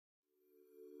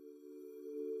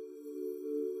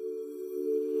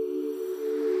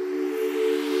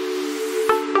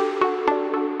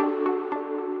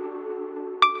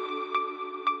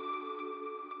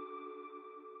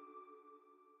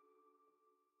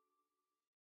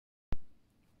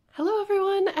Hello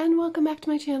everyone and welcome back to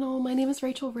my channel. My name is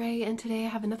Rachel Ray and today I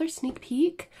have another sneak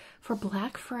peek for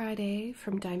Black Friday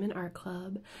from Diamond Art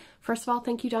Club. First of all,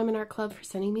 thank you Diamond Art Club for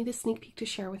sending me this sneak peek to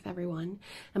share with everyone.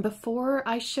 And before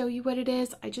I show you what it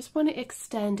is, I just want to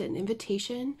extend an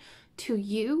invitation to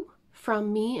you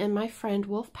from me and my friend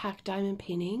Wolfpack Diamond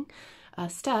Painting,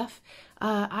 Steph.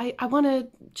 I want to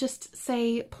just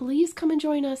say, please come and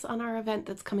join us on our event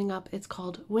that's coming up. It's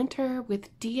called Winter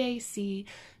with DAC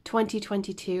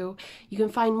 2022. You can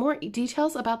find more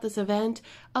details about this event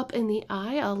up in the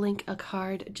eye. I'll link a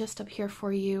card just up here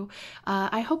for you.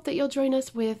 I hope that you'll join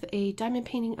us with a diamond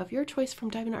painting of your choice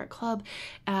from Diamond Art Club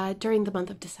during the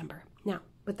month of December. Now,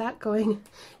 with that going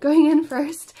in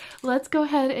first, let's go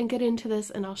ahead and get into this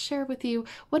and I'll share with you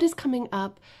what is coming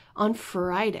up on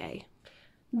Friday.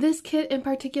 This kit in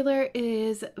particular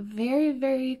is very,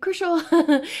 very crucial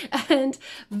and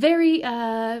very,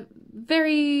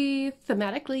 very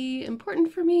thematically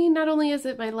important for me. Not only is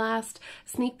it my last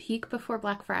sneak peek before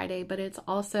Black Friday, but it's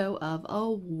also of a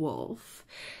wolf.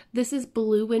 This is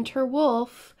Blue Winter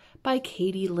Wolf by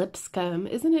Katy Lipscomb.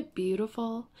 Isn't it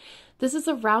beautiful? This is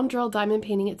a round drill diamond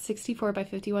painting. It's 64 by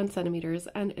 51 centimeters,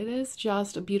 and it is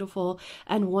just beautiful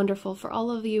and wonderful for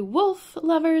all of you wolf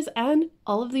lovers and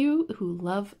all of you who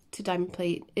love to diamond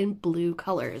paint in blue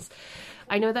colors.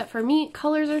 I know that for me,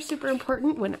 colors are super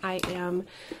important when I am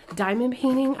diamond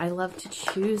painting. I love to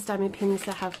choose diamond paintings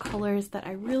that have colors that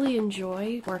I really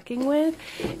enjoy working with.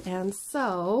 And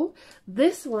so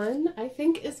this one I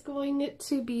think is going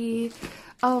to be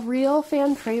a real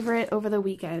fan favorite over the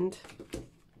weekend.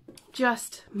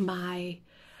 Just my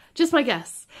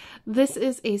guess. This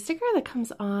is a sticker that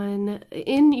comes on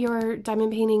in your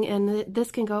diamond painting, and this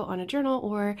can go on a journal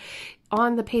or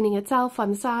on the painting itself,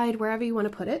 on the side, wherever you want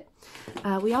to put it.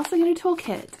 We also get a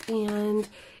toolkit, and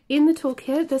in the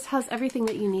toolkit, this has everything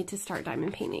that you need to start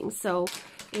diamond painting. So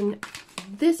in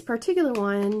this particular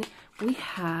one, we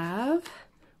have,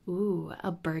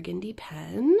 a burgundy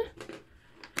pen,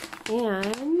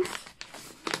 and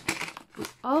we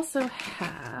also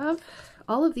have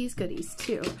all of these goodies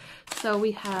too. So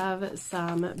we have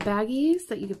some baggies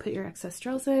that you could put your excess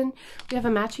drills in. We have a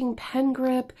matching pen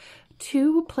grip,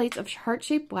 2 plates of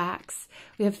heart-shaped wax.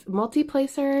 We have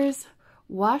multi-placers,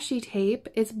 washi tape.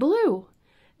 It's blue.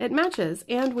 It matches.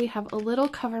 And we have a little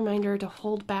cover minder to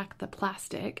hold back the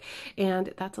plastic.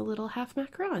 And that's a little half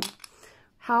macaron.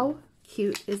 How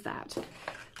cute is that?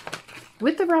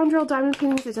 With the round drill diamond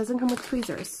paintings, it doesn't come with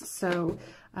tweezers. So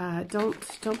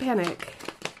don't panic.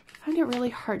 I find it really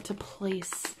hard to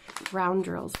place round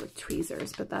drills with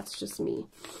tweezers, but that's just me.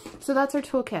 So that's our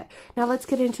toolkit. Now let's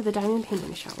get into the diamond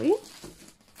painting, shall we?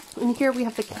 And here we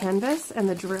have the canvas and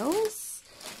the drills.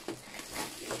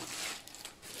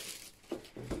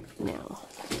 Now,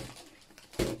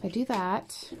 if I do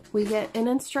that, we get an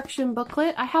instruction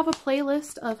booklet. I have a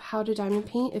playlist of how to diamond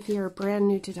paint if you're brand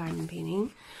new to diamond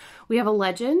painting. We have a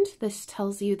legend. This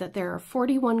tells you that there are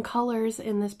 41 colors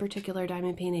in this particular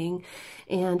diamond painting,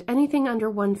 and anything under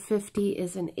 150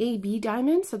 is an AB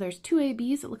diamond. So there's 2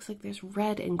 ABs. It looks like there's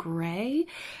red and gray,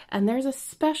 and there's a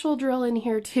special drill in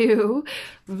here too.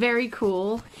 Very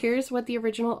cool. Here's what the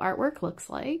original artwork looks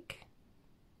like.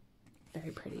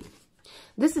 Very pretty.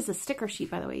 This is a sticker sheet,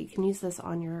 by the way. You can use this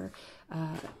on your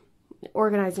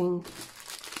organizing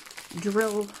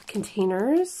drill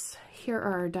containers. Here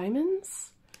are our diamonds.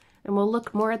 And we'll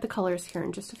look more at the colors here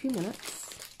in just a few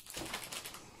minutes.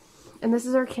 And this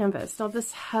is our canvas. Now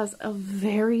this has a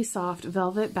very soft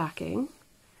velvet backing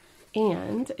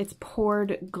and it's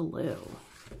poured glue.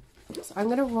 So I'm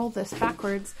going to roll this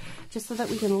backwards just so that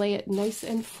we can lay it nice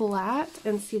and flat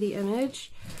and see the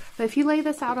image. But if you lay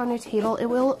this out on a table, it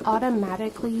will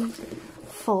automatically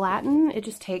flatten. It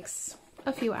just takes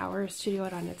a few hours to do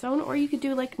it on its own. Or you could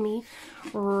do like me,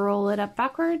 roll it up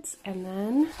backwards and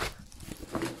then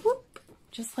whoop,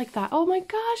 just like that. Oh my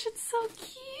gosh, it's so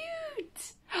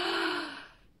cute.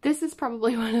 This is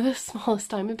probably one of the smallest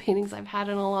diamond paintings I've had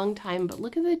in a long time, but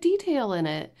look at the detail in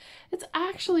it. It's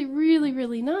actually really,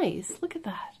 really nice. Look at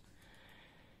that.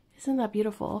 Isn't that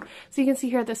beautiful? So you can see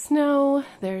here the snow,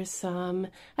 there's some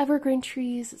evergreen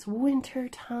trees, it's winter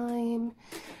time.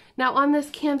 Now on this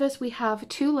canvas we have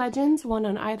 2 legends, one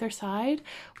on either side.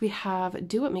 We have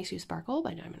Do What Makes You Sparkle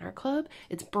by Diamond Art Club.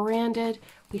 It's branded.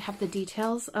 We have the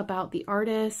details about the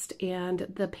artist and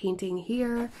the painting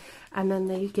here, and then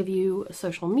they give you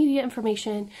social media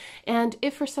information. And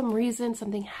if for some reason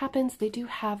something happens, they do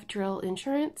have drill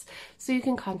insurance, so you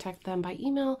can contact them by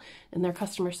email in their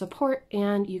customer support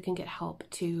and you can get help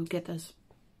to get those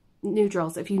new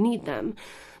drills if you need them.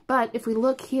 But if we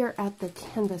look here at the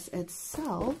canvas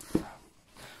itself,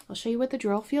 I'll show you what the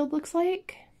drill field looks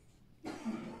like.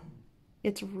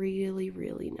 It's really,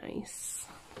 really nice.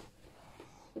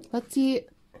 Let's see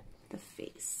the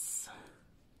face.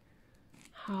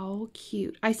 How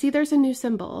cute. I see there's a new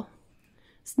symbol.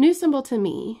 It's a new symbol to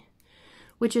me,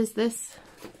 which is this.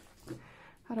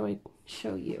 How do I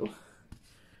show you?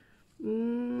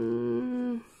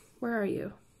 Where are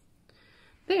you?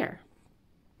 There.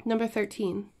 Number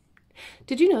 13.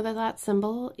 Did you know that that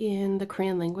symbol in the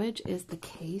Korean language is the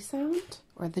K sound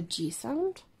or the G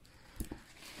sound?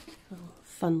 Oh,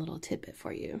 fun little tidbit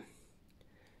for you.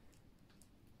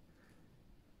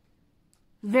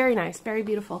 Very nice, very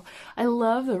beautiful. I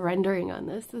love the rendering on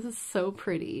this. This is so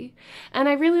pretty. And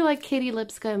I really like Katy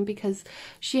Lipscomb because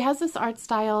she has this art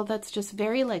style that's just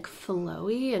very like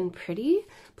flowy and pretty.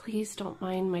 Please don't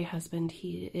mind my husband.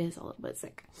 He is a little bit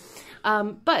sick.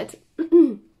 But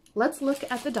let's look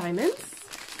at the diamonds.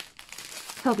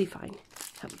 He'll be fine.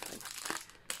 He'll be fine.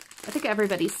 I think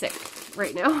everybody's sick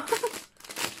right now.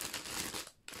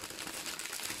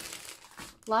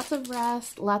 Lots of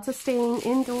rest, lots of staying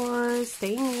indoors,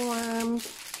 staying warm,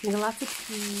 drinking lots of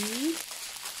tea.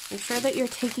 Make sure that you're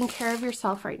taking care of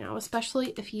yourself right now,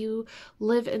 especially if you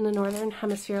live in the northern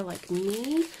hemisphere like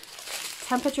me.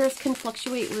 Temperatures can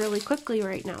fluctuate really quickly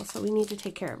right now, so we need to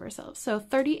take care of ourselves. So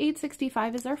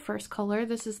 3865 is our first color.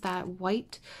 This is that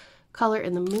white color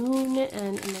in the moon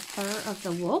and in the fur of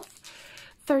the wolf.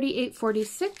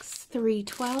 3846,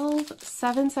 312,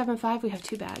 775. We have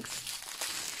 2 bags.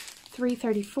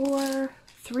 334,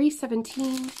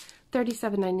 317,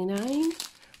 37.99,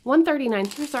 139.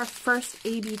 Here's our first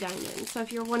AB diamond. So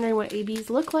if you're wondering what ABs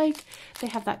look like, they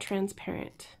have that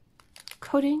transparent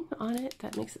coating on it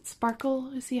that makes it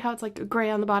sparkle. You see how it's like gray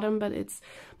on the bottom, but it's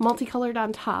multicolored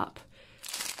on top.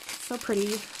 So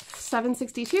pretty.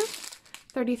 762,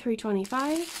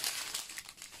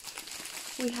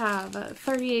 3325. We have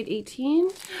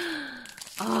 3818.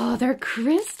 Oh, they're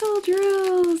crystal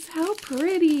drills. How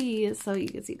pretty. So you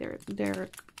can see they're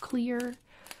clear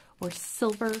or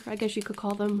silver, I guess you could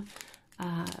call them,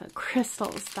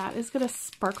 crystals. That is going to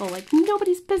sparkle like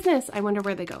nobody's business. I wonder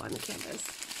where they go on the canvas.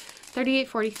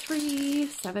 3843,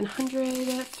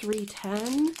 700,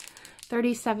 310,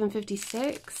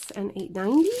 3756, and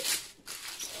 890.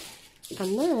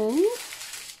 And then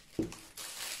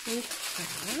we have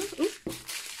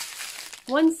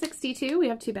 162. We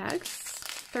have 2 bags.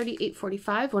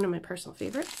 3845, one of my personal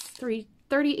favorites.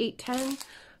 3810,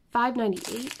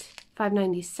 598,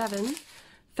 597,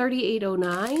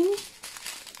 3809,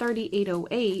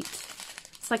 3808.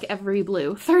 It's like every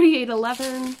blue.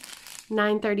 3811,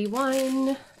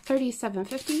 931,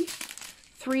 3750,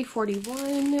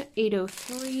 341,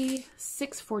 803,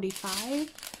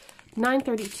 645,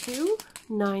 932,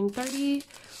 930,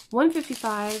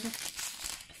 155,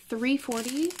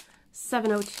 340,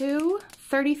 702,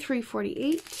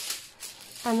 3348,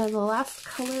 and then the last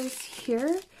colors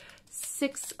here,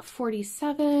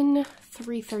 647,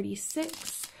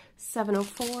 336,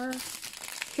 704.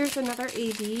 Here's another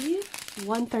AB,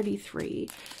 133.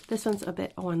 This one's a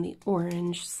bit on the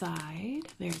orange side.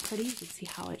 Very pretty. You can see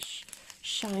how it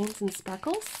shines and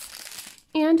sparkles.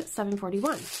 And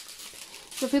 741.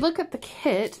 So if we look at the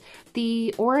kit,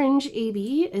 the orange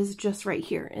AB is just right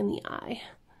here in the eye.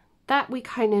 That we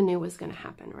kind of knew was going to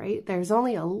happen, right? There's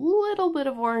only a little bit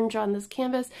of orange on this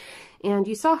canvas, and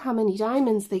you saw how many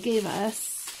diamonds they gave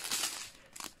us.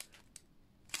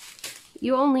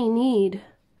 You only need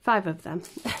 5 of them.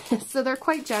 So they're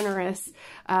quite generous.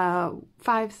 8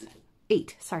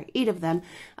 of them.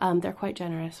 They're quite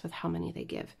generous with how many they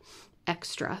give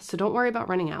extra. So don't worry about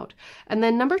running out. And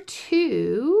then number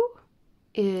 2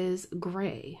 is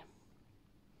gray.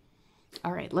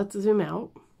 All right, let's zoom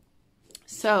out.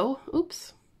 So,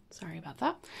 oops, sorry about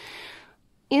that.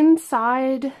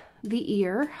 Inside the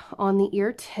ear, on the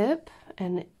ear tip,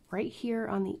 and right here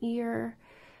on the ear,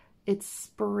 it's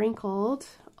sprinkled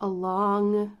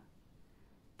along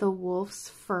the wolf's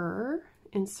fur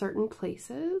in certain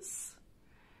places,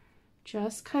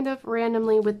 just kind of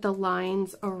randomly with the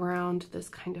lines around this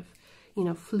kind of, you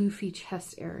know, floofy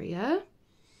chest area.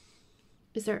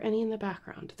 Is there any in the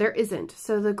background? There isn't.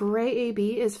 So the gray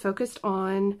AB is focused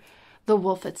on the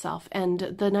wolf itself and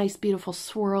the nice, beautiful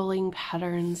swirling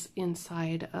patterns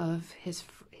inside of his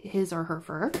or her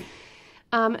fur.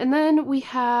 And then we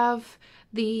have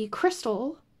the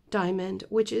crystal diamond,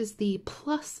 which is the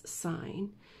plus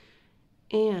sign.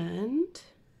 And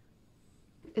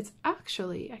it's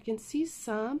actually, I can see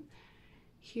some.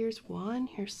 Here's one,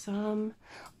 here's some.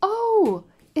 Oh,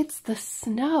 it's the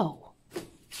snow.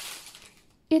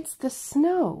 It's the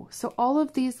snow. So all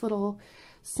of these little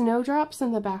snowdrops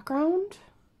in the background.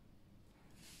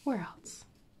 Where else?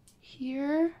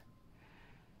 Here.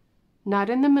 Not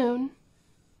in the moon.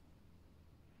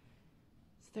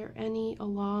 there any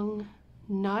along,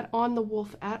 not on the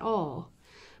wolf at all,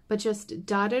 but just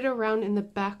dotted around in the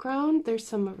background. There's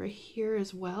some over here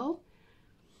as well.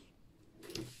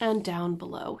 And down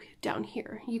below, down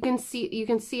here. You can see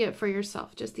it for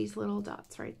yourself, just these little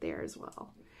dots right there as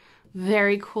well.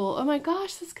 Very cool. Oh my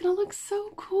gosh, this is gonna look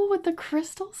so cool with the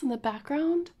crystals in the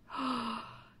background.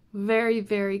 Very,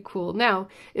 very cool. Now,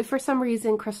 if for some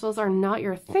reason crystals are not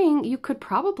your thing, you could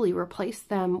probably replace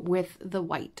them with the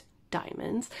white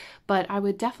diamonds, but I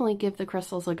would definitely give the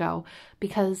crystals a go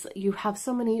because you have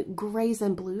so many grays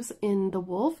and blues in the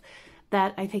wolf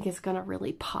that I think is gonna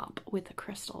really pop with the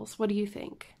crystals. What do you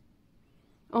think?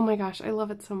 Oh my gosh, I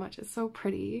love it so much. It's so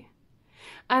pretty.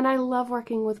 And I love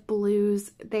working with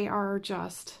blues. They are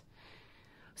just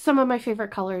some of my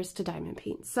favorite colors to diamond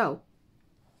paint. So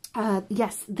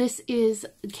yes, this is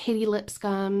Katy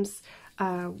Lipscomb's,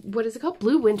 what is it called?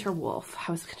 Blue Winter Wolf.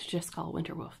 I was going to just call it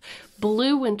Winter Wolf.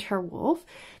 Blue Winter Wolf.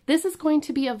 This is going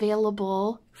to be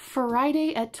available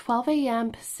Friday at 12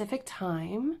 a.m. Pacific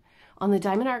time on the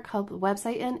Diamond Art Club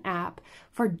website and app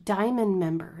for Diamond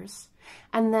members.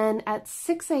 And then at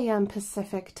 6 a.m.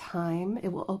 Pacific time,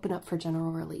 it will open up for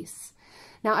general release.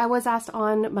 Now, I was asked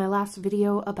on my last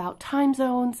video about time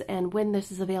zones and when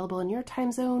this is available in your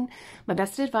time zone. My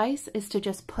best advice is to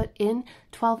just put in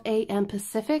 12 a.m.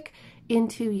 Pacific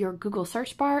into your Google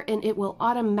search bar and it will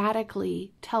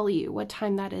automatically tell you what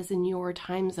time that is in your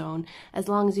time zone as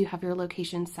long as you have your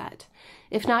location set.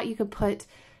 If not, you could put,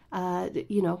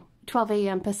 12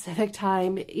 a.m. Pacific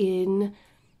time in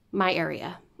my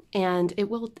area and it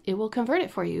will convert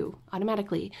it for you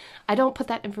automatically. I don't put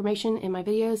that information in my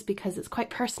videos because it's quite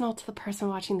personal to the person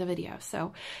watching the video.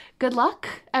 So good luck,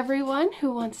 everyone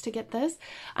who wants to get this.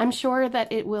 I'm sure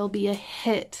that it will be a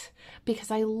hit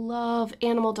because I love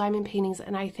animal diamond paintings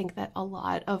and I think that a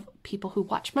lot of people who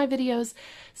watch my videos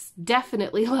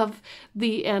definitely love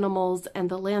the animals and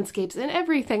the landscapes and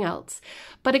everything else.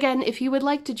 But again, if you would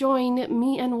like to join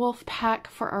me and Wolfpack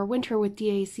for our Winter with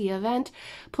DAC event,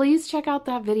 please check out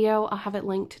that video. I'll have it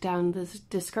linked down the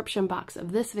description box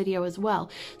of this video as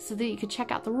well so that you can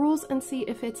check out the rules and see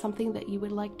if it's something that you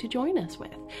would like to join us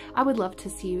with. I would love to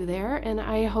see you there and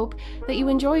I hope that you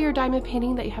enjoy your diamond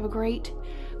painting, that you have a great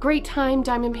time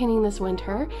diamond painting this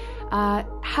winter.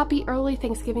 Happy early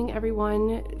Thanksgiving,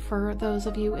 everyone, for those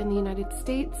of you in the United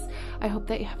States. I hope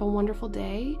that you have a wonderful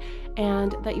day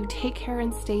and that you take care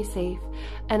and stay safe.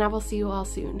 And I will see you all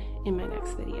soon in my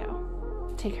next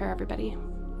video. Take care, everybody.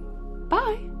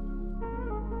 Bye.